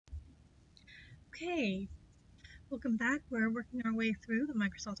Okay, welcome back. We're working our way through the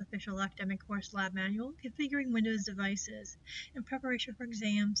Microsoft Official Academic Course Lab Manual, Configuring Windows Devices, in preparation for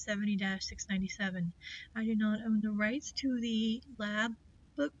exam 70-697. I do not own the rights to the lab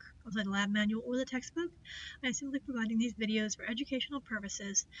book, the lab manual, or the textbook. I'm simply providing these videos for educational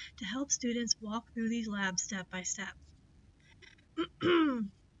purposes to help students walk through these labs step by step.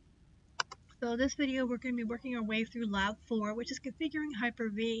 So this video, we're going to be working our way through Lab 4, which is configuring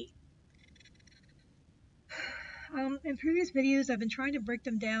Hyper-V. In previous videos, I've been trying to break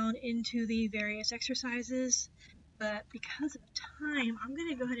them down into the various exercises, but because of time, I'm going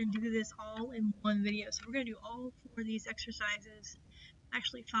to go ahead and do this all in one video. So we're going to do all 4 of these exercises,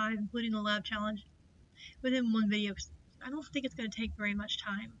 actually 5, including the lab challenge, within one video. I don't think it's going to take very much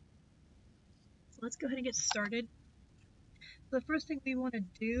time. So let's go ahead and get started. So the first thing we want to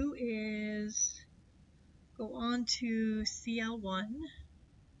do is go on to CL1.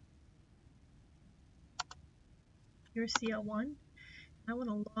 Here's CL1. I want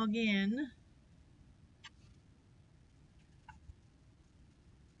to log in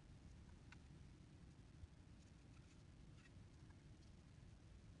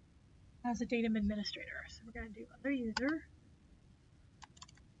as a datum administrator. So we're going to do other user.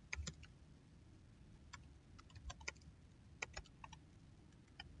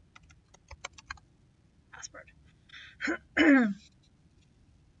 Password.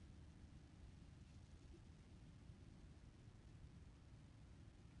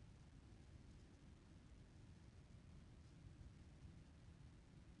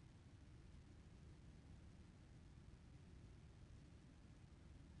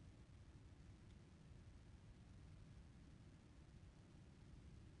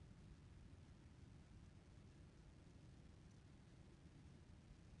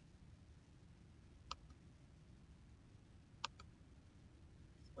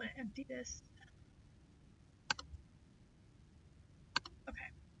 I want to empty this. Okay.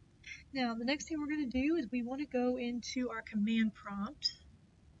 Now the next thing we're going to do is we want to go into our command prompt.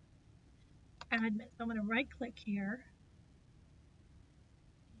 Admin. So I'm going to right click here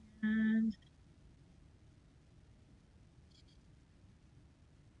and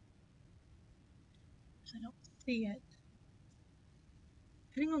I don't see it.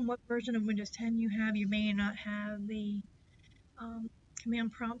 Depending on what version of Windows 10 you have, you may not have the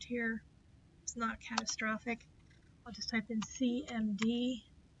command prompt here. It's not catastrophic. I'll just type in CMD.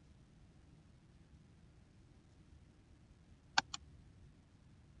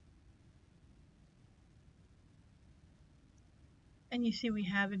 And you see we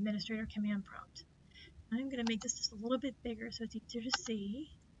have administrator command prompt. I'm going to make this just a little bit bigger so it's easier to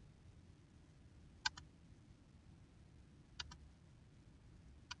see.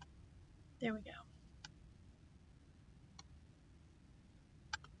 There we go.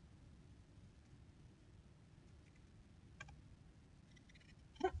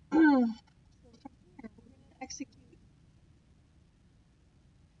 So from here, we're going to execute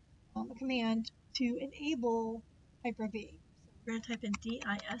a command to enable Hyper-V. So we're going to type in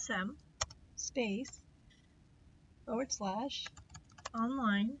DISM space /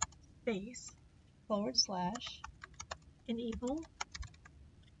 online space / enable,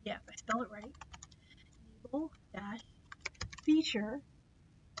 yeah, if I spell it right, enable dash feature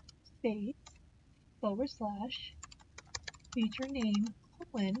space / feature name /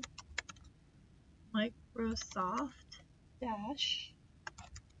 Microsoft dash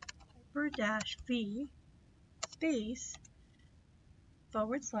hyper dash v space /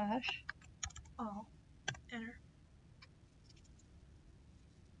 all. Enter.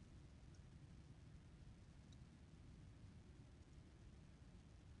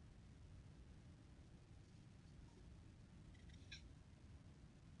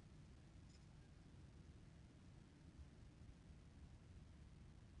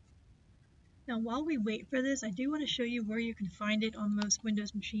 Now, while we wait for this, I do want to show you where you can find it on most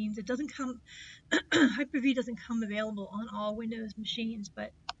Windows machines. It doesn't come, Hyper-V doesn't come available on all Windows machines,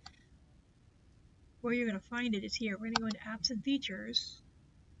 but where you're going to find it is here. We're going to go into Apps and Features.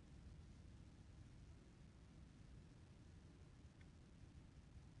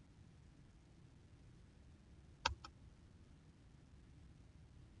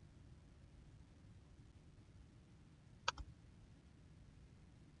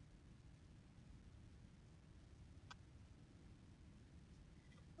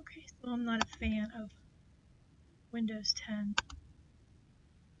 Okay, so I'm not a fan of Windows 10.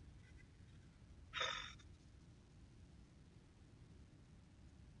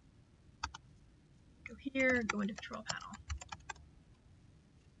 Go here, go into Control Panel.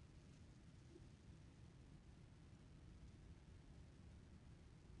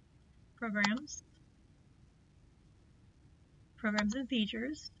 Programs. Programs and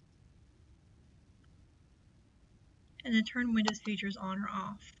Features, and then turn Windows features on or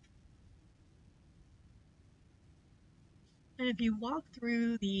off. And if you walk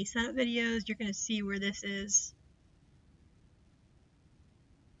through the setup videos, you're going to see where this is.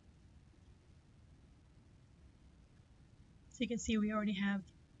 So you can see we already have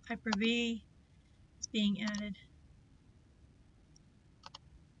Hyper-V. It's being added.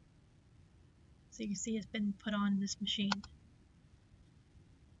 So you can see it's been put on this machine.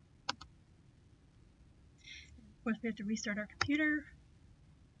 Of course, we have to restart our computer.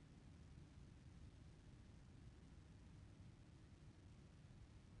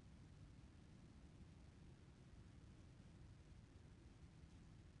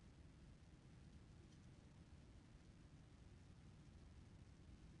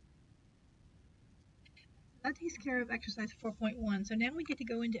 That takes care of exercise 4.1. So now we get to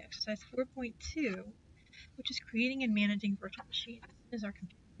go into exercise 4.2, which is creating and managing virtual machines as our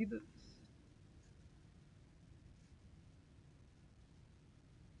computer reboots.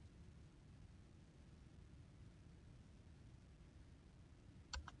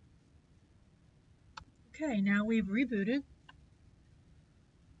 Okay, now we've rebooted.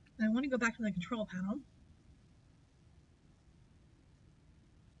 I want to go back to the control panel.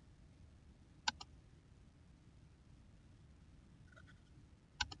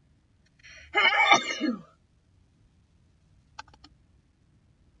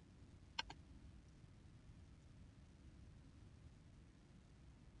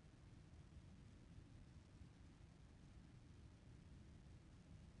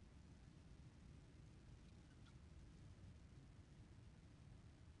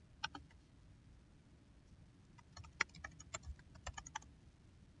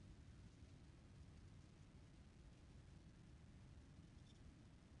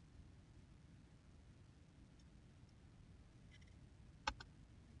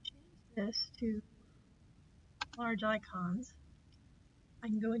 This to large icons. I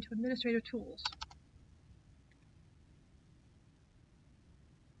can go into Administrative Tools.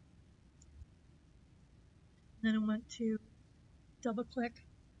 Then I want to double click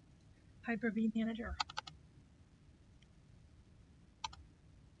Hyper-V Manager.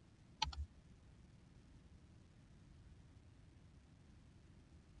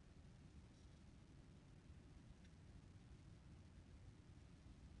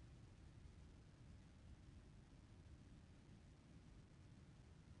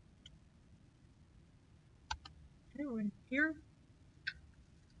 Okay, we're in here.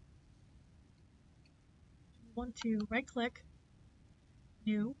 We want to right click,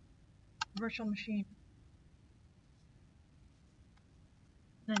 New, Virtual Machine.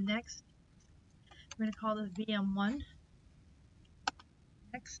 Then next, I'm going to call this VM1.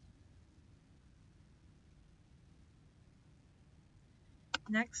 Next.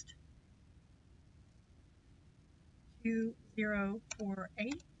 Next.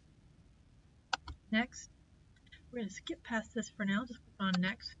 2048. Next. We're going to skip past this for now. Just click on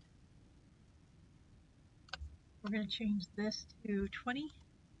Next. We're going to change this to 20.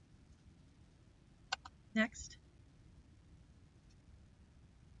 Next.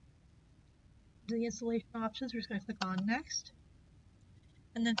 The installation options, we're just going to click on Next.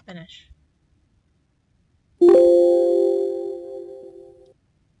 And then Finish.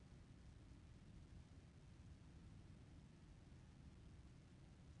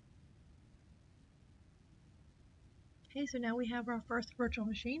 Okay, so now we have our first virtual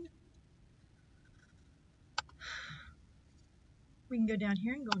machine. We can go down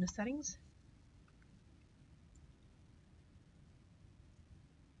here and go into Settings.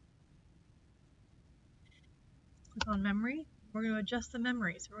 Click on Memory. We're going to adjust the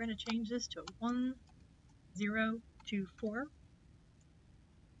memory. So we're going to change this to 1024.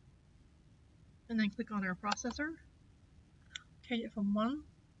 And then click on our processor. Change it from 1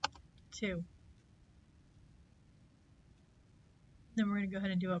 to 2. Then we're going to go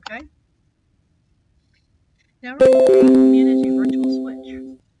ahead and do OK. Now we're going to manage a virtual switch.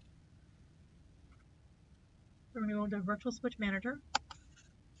 We're going to go into Virtual Switch Manager.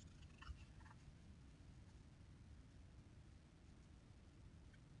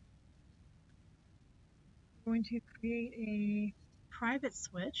 We're going to create a private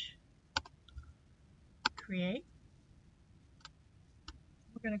switch. Create.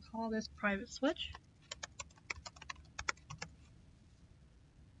 We're going to call this private switch.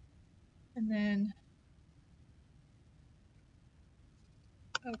 And then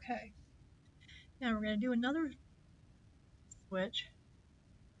OK. Now we're going to do another switch.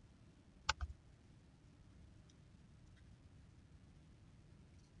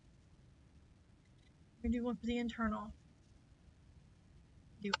 We're going to do one for the internal.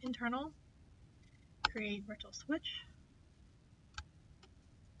 Do internal, create virtual switch,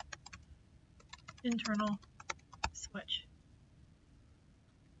 internal switch,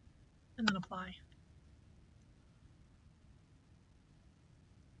 and then apply.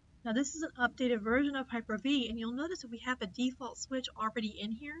 Now this is an updated version of Hyper-V, and you'll notice that we have a default switch already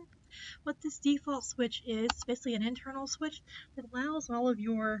in here. What this default switch is basically an internal switch that allows all of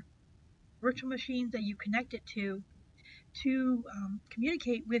your virtual machines that you connect it to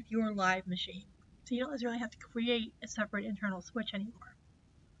communicate with your live machine. So you don't necessarily have to create a separate internal switch anymore.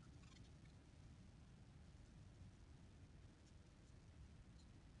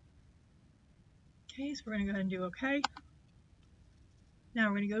 Okay, so we're going to go ahead and do OK. Now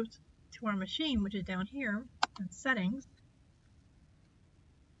we're going to go to our machine, which is down here in Settings.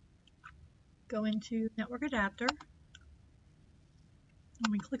 Go into Network Adapter.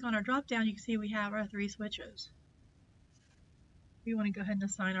 When we click on our drop down, you can see we have our 3 switches. We want to go ahead and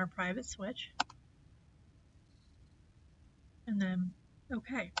assign our private switch. And then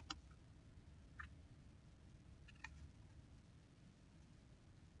OK.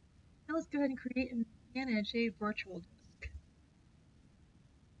 Now let's go ahead and create and manage a virtual disk.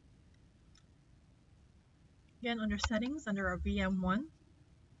 Again, under Settings, under our VM1,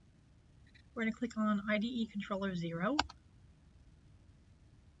 we're going to click on IDE Controller 0.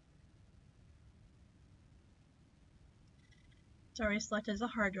 It's already selected as a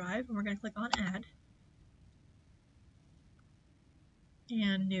hard drive, and we're going to click on Add,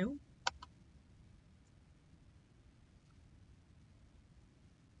 and New.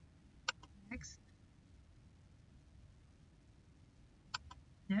 Next.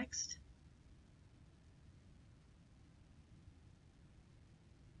 Next.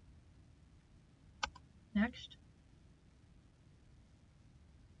 Next.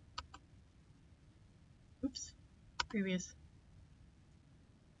 Oops, previous.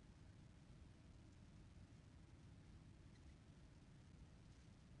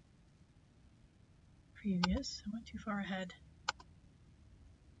 Previous, I went too far ahead.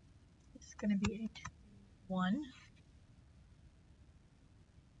 It's going to be H1.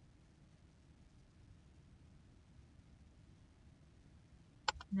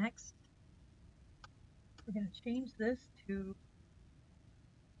 Next, we're going to change this to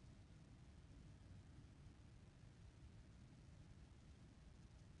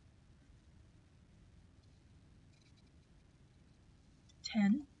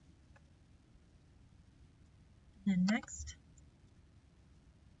ten. And then next.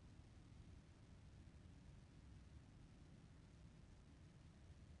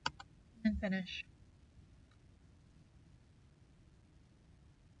 And finish.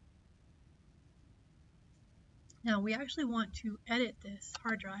 Now we actually want to edit this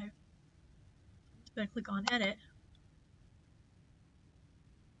hard drive. So I'm going to click on Edit.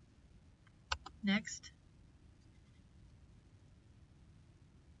 Next.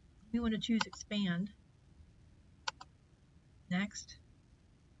 We want to choose Expand. Next.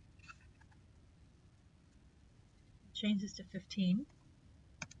 Change this to 15.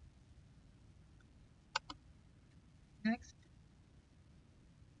 Next.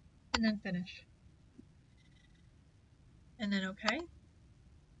 And then finish. And then OK.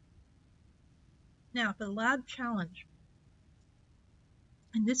 Now for the lab challenge,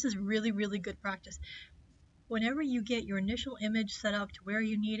 and this is really, really good practice. Whenever you get your initial image set up to where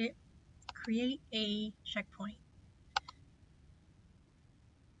you need it, create a checkpoint.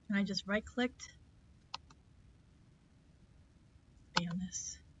 And I just right-clicked, expand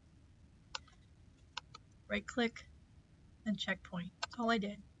this. Right-click and checkpoint. That's all I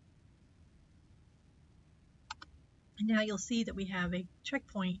did. And now you'll see that we have a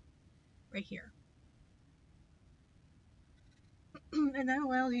checkpoint right here. And that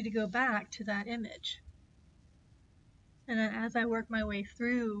allows you to go back to that image. And then as I work my way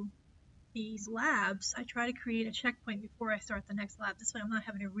through these labs, I try to create a checkpoint before I start the next lab. This way I'm not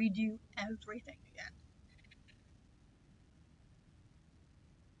having to redo everything again.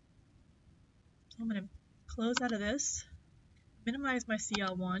 So I'm going to close out of this, minimize my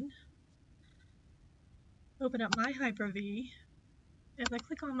CL1, open up my Hyper-V. If I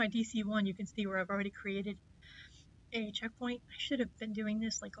click on my DC1, you can see where I've already created a checkpoint. I should have been doing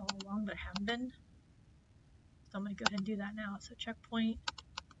this like all along, but I haven't been. So I'm going to go ahead and do that now. So checkpoint,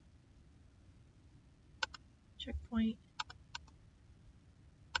 checkpoint,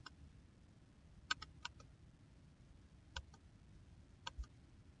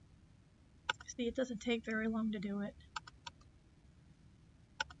 see, it doesn't take very long to do it.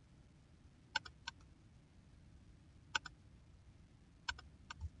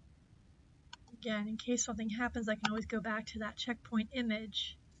 again, in case something happens, I can always go back to that checkpoint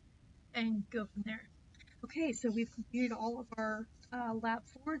image and go from there. Okay, so we've completed all of our lab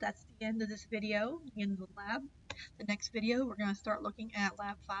 4. That's the end of this video, the end of the lab. The next video, we're going to start looking at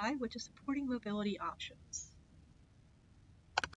lab 5, which is supporting mobility options.